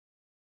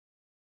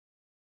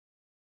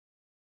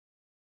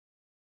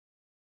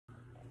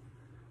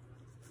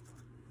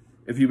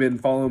if you've been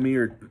following me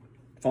or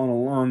following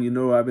along, you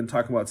know I've been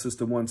talking about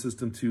System 1,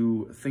 System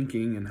 2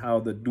 thinking and how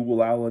the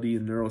duality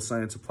in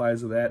neuroscience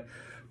applies to that.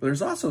 But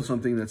there's also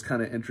something that's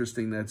kind of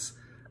interesting that's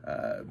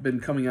been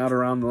coming out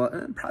around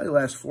probably the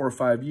last 4 or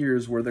 5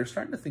 years, where they're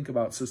starting to think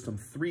about System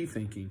 3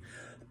 thinking.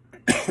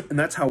 And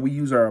that's how we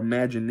use our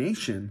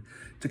imagination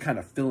to kind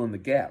of fill in the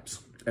gaps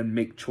and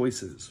make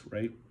choices,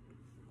 right?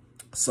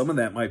 Some of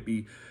that might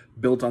be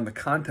built on the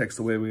context,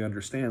 the way we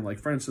understand. Like,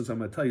 for instance, I'm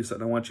going to tell you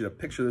something. I want you to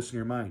picture this in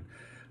your mind.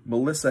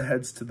 Melissa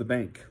heads to the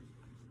bank.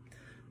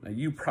 Now,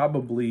 you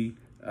probably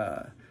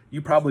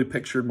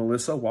pictured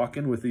Melissa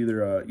walking with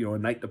either a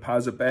night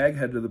deposit bag,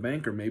 head to the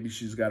bank, or maybe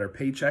she's got her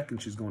paycheck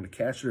and she's going to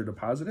cash it or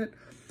deposit it.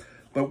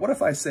 But what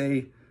if I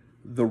say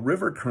the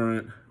river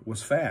current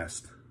was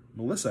fast?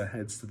 Melissa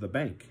heads to the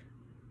bank.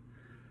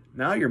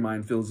 Now your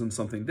mind fills in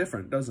something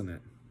different, doesn't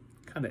it?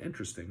 Kind of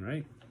interesting,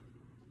 right?